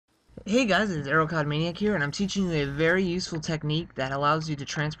Hey guys, it's Maniac here, and I'm teaching you a very useful technique that allows you to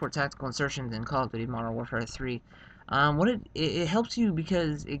transport tactical insertions in Call of Duty Modern Warfare 3. It helps you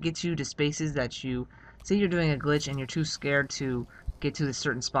because it gets you to spaces that say you're doing a glitch and you're too scared to get to a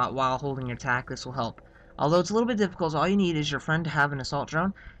certain spot while holding your tac. This will help. Although it's a little bit difficult, so all you need is your friend to have an assault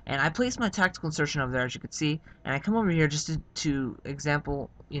drone, and I place my tactical insertion over there, as you can see, and I come over here just to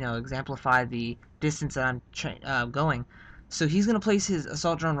exemplify the distance that I'm going. So he's going to place his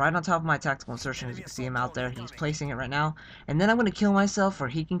assault drone right on top of my tactical insertion, as you can see him out there. He's placing it right now. And then I'm going to kill myself, or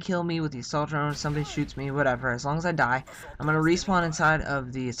he can kill me with the assault drone. Somebody shoots me, whatever. As long as I die, I'm going to respawn inside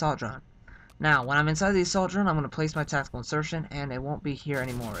of the assault drone. Now, when I'm inside the assault drone, I'm going to place my tactical insertion, and it won't be here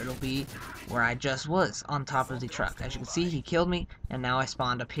anymore. It'll be where I just was, on top of the truck. As you can see, he killed me, and now I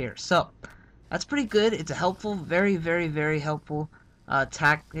spawned up here. So, that's pretty good. It's a helpful, very, very, very helpful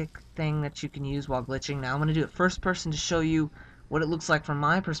tactic thing that you can use while glitching. Now I'm going to do it first person to show you what it looks like from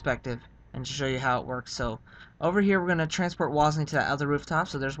my perspective and to show you how it works. So over here we're going to transport Wozni to that other rooftop.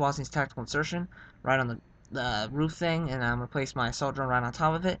 So there's Wozni's tactical insertion right on the roof thing, and I'm going to place my assault drone right on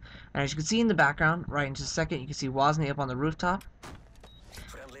top of it. And as you can see in the background, right in just a second, you can see Wozni up on the rooftop.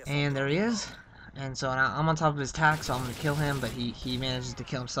 And there he is. And so now I'm on top of his tac, so I'm going to kill him, but he manages to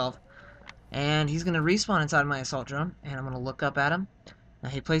kill himself. And he's going to respawn inside my assault drone, and I'm going to look up at him. Now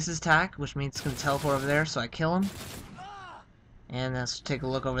he places tac, which means it's going to teleport over there, so I kill him. And let's take a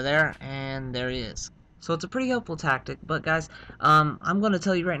look over there, and there he is. So it's a pretty helpful tactic, but guys, I'm going to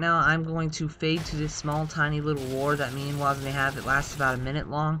tell you right now, I'm going to fade to this small, tiny little war that me and Wozni have. It lasts about a minute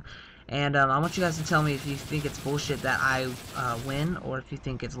long, and I want you guys to tell me if you think it's bullshit that I win, or if you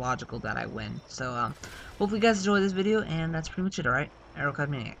think it's logical that I win. So, hopefully you guys enjoy this video, and that's pretty much it, alright?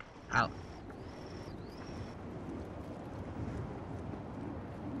 Maniac, out.